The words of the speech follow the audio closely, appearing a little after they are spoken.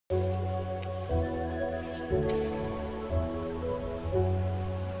Hey,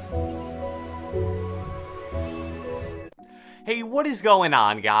 what is going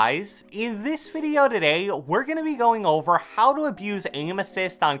on, guys? In this video today, we're going to be going over how to abuse aim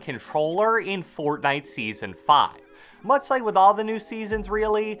assist on controller in Fortnite Season 5. Much like with all the new seasons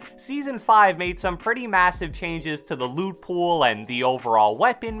really, Season 5 made some pretty massive changes to the loot pool and the overall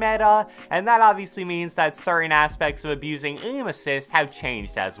weapon meta, and that obviously means that certain aspects of abusing aim assist have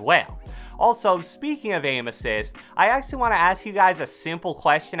changed as well. Also, speaking of aim assist, I actually want to ask you guys a simple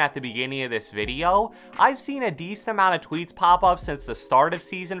question at the beginning of this video. I've seen a decent amount of tweets pop up since the start of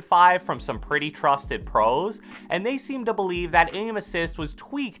Season 5 from some pretty trusted pros, and they seem to believe that aim assist was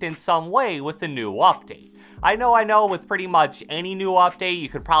tweaked in some way with the new update. I know with pretty much any new update, you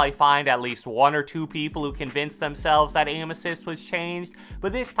could probably find at least one or two people who convinced themselves that aim assist was changed,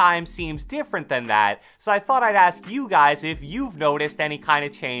 but this time seems different than that, so I thought I'd ask you guys if you've noticed any kind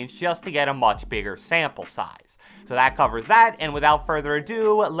of change just to get a much bigger sample size. So that covers that, and without further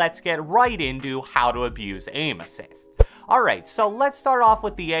ado, let's get right into how to abuse aim assist. Alright, so let's start off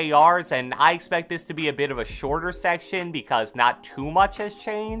with the ARs, and I expect this to be a bit of a shorter section because not too much has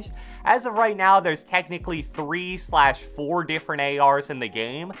changed. As of right now, there's technically 3/4 different ARs in the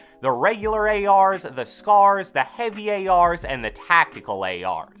game. The regular ARs, the scars, the heavy ARs, and the tactical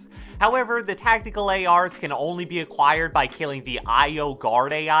ARs. However, the tactical ARs can only be acquired by killing the IO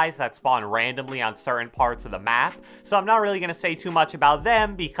guard AIs that spawn randomly on certain parts of the map, so I'm not really going to say too much about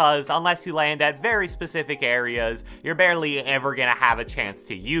them because unless you land at very specific areas, you're barely ever going to have a chance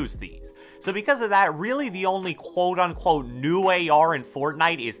to use these. So because of that, really the only quote-unquote new AR in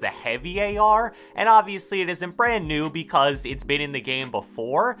Fortnite is the heavy AR, and obviously it isn't brand new because it's been in the game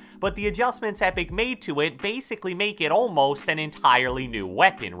before, but the adjustments Epic made to it basically make it almost an entirely new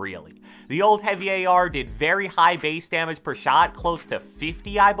weapon, really. The old heavy AR did very high base damage per shot, close to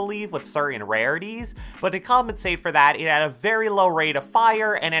 50 I believe with certain rarities, but to compensate for that it had a very low rate of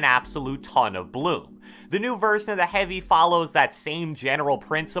fire and an absolute ton of bloom. The new version of the heavy follows that same general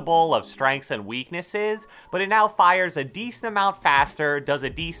principle of strengths and weaknesses, but it now fires a decent amount faster, does a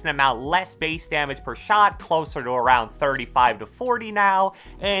decent amount less base damage per shot, closer to around 35 to 40 now,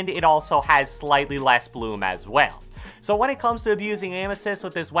 and it also has slightly less bloom as well. So when it comes to abusing aim assist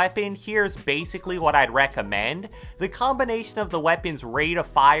with this weapon, here's basically what I'd recommend. The combination of the weapon's rate of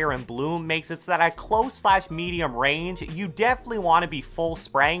fire and bloom makes it so that at close/medium range, you definitely want to be full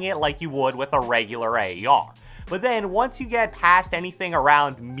spraying it like you would with a regular AR. But then, once you get past anything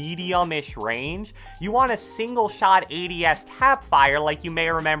around medium-ish range, you want a single-shot ADS tap fire like you may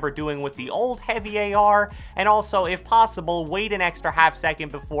remember doing with the old heavy AR, and also, if possible, wait an extra half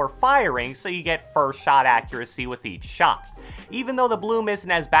second before firing so you get first shot accuracy with each shot. Even though the bloom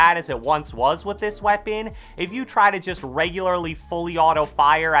isn't as bad as it once was with this weapon, if you try to just regularly fully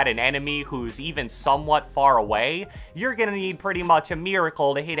auto-fire at an enemy who's even somewhat far away, you're gonna need pretty much a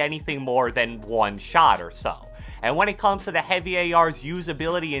miracle to hit anything more than one shot or so. And when it comes to the heavy AR's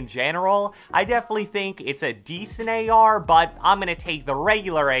usability in general, I definitely think it's a decent AR, but I'm going to take the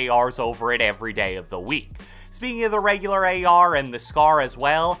regular ARs over it every day of the week. Speaking of the regular AR and the SCAR as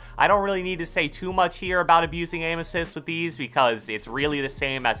well, I don't really need to say too much here about abusing aim assist with these because it's really the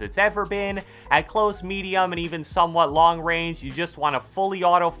same as it's ever been. At close, medium, and even somewhat long range, you just want to fully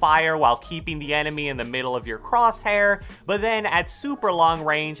auto fire while keeping the enemy in the middle of your crosshair, but then at super long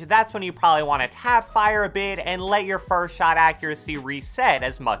range, that's when you probably want to tap fire a bit and let your first shot accuracy reset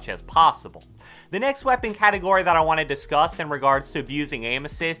as much as possible. The next weapon category that I want to discuss in regards to abusing aim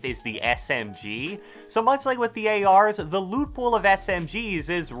assist is the SMG. So much like with the ARs, the loot pool of SMGs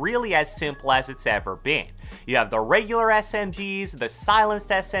is really as simple as it's ever been. You have the regular SMGs, the silenced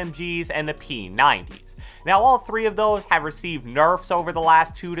SMGs, and the P90s. Now all three of those have received nerfs over the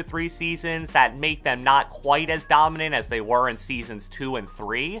last 2 to 3 seasons that make them not quite as dominant as they were in seasons 2 and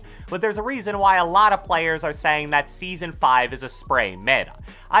 3, but there's a reason why a lot of players are saying that Season 5 is a spray meta.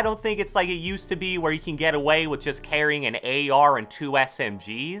 I don't think it's like it used to be where you can get away with just carrying an AR and 2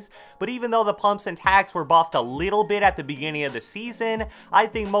 SMGs, but even though the pumps and tacs were buffed a little bit at the beginning of the season, I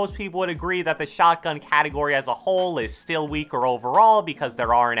think most people would agree that the shotgun category as a whole is still weaker overall because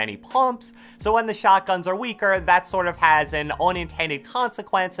there aren't any pumps, so when the shotguns are weaker, that sort of has an unintended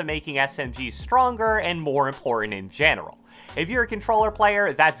consequence of making SMGs stronger and more important in general. If you're a controller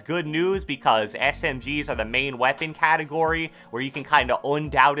player, that's good news because SMGs are the main weapon category where you can kind of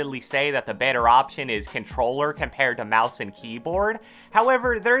undoubtedly say that the best better option is controller compared to mouse and keyboard.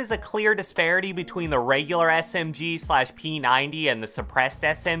 However, there is a clear disparity between the regular SMG/P90 and the suppressed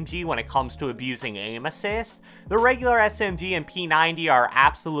SMG when it comes to abusing aim assist. The regular SMG and P90 are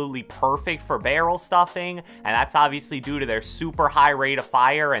absolutely perfect for barrel stuffing, and that's obviously due to their super high rate of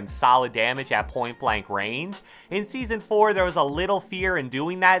fire and solid damage at point blank range. In Season 4, there was a little fear in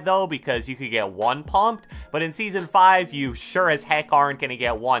doing that though, because you could get one pumped, but in Season 5, you sure as heck aren't going to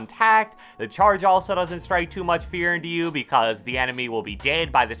get one tacked. The charge also doesn't strike too much fear into you because the enemy will be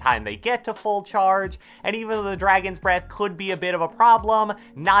dead by the time they get to full charge, and even though the Dragon's Breath could be a bit of a problem,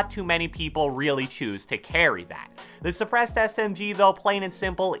 not too many people really choose to carry that. The suppressed SMG though, plain and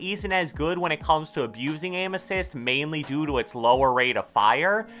simple, isn't as good when it comes to abusing aim assist, mainly due to its lower rate of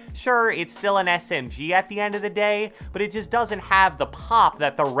fire. Sure, it's still an SMG at the end of the day, but it just doesn't have the pop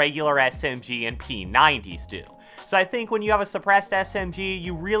that the regular SMG and P90s do. So I think when you have a suppressed SMG,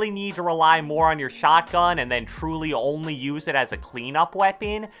 you really need to rely more on your shotgun and then truly only use it as a cleanup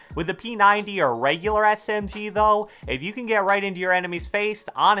weapon. With the P90 or regular SMG though, if you can get right into your enemy's face,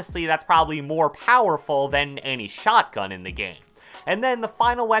 honestly that's probably more powerful than any shotgun in the game. And then the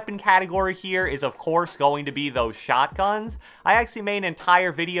final weapon category here is of course going to be those shotguns. I actually made an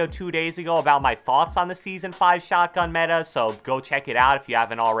entire video 2 days ago about my thoughts on the Season 5 shotgun meta, so go check it out if you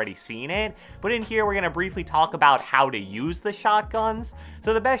haven't already seen it. But in here we're going to briefly talk about how to use the shotguns.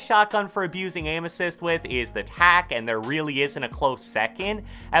 So the best shotgun for abusing aim assist with is the TAC, and there really isn't a close second.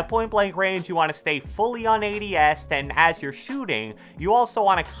 At point blank range you want to stay fully on ADS, and as you're shooting you also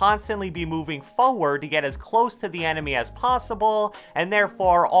want to constantly be moving forward to get as close to the enemy as possible, and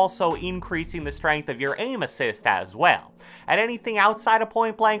therefore also increasing the strength of your aim assist as well. At anything outside of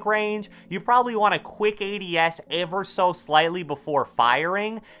point blank range, you probably want a quick ADS ever so slightly before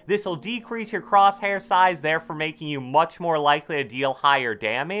firing. This will decrease your crosshair size, therefore making you much more likely to deal higher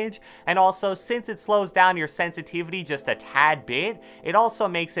damage, and also since it slows down your sensitivity just a tad bit, it also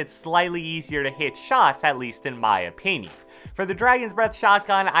makes it slightly easier to hit shots, at least in my opinion. For the Dragon's Breath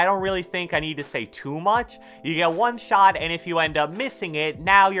shotgun, I don't really think I need to say too much. You get one shot, and if you end up missing it,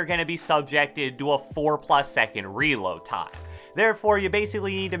 now you're going to be subjected to a 4+ second reload time. Therefore, you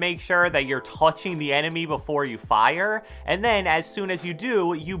basically need to make sure that you're touching the enemy before you fire, and then as soon as you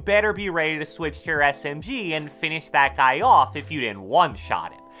do, you better be ready to switch to your SMG and finish that guy off if you didn't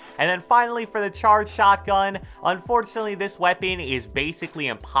one-shot him. And then finally for the charged shotgun, unfortunately this weapon is basically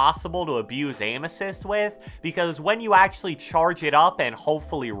impossible to abuse aim assist with, because when you actually charge it up and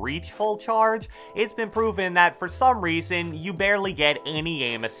hopefully reach full charge, it's been proven that for some reason you barely get any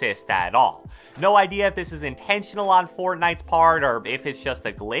aim assist at all. No idea if this is intentional on Fortnite's part or if it's just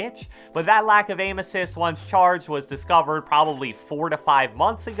a glitch, but that lack of aim assist once charged was discovered probably 4 to 5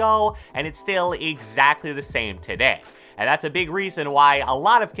 months ago, and it's still exactly the same today. And that's a big reason why a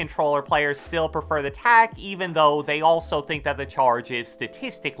lot of controller players still prefer the TAC, even though they also think that the charge is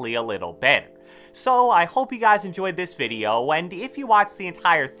statistically a little better. So I hope you guys enjoyed this video, and if you watched the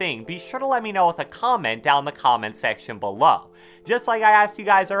entire thing, be sure to let me know with a comment down in the comment section below. Just like I asked you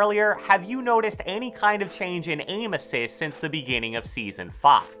guys earlier, have you noticed any kind of change in aim assist since the beginning of Season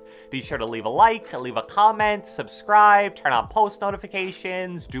 5? Be sure to leave a like, leave a comment, subscribe, turn on post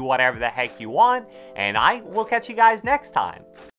notifications, do whatever the heck you want, and I will catch you guys next time.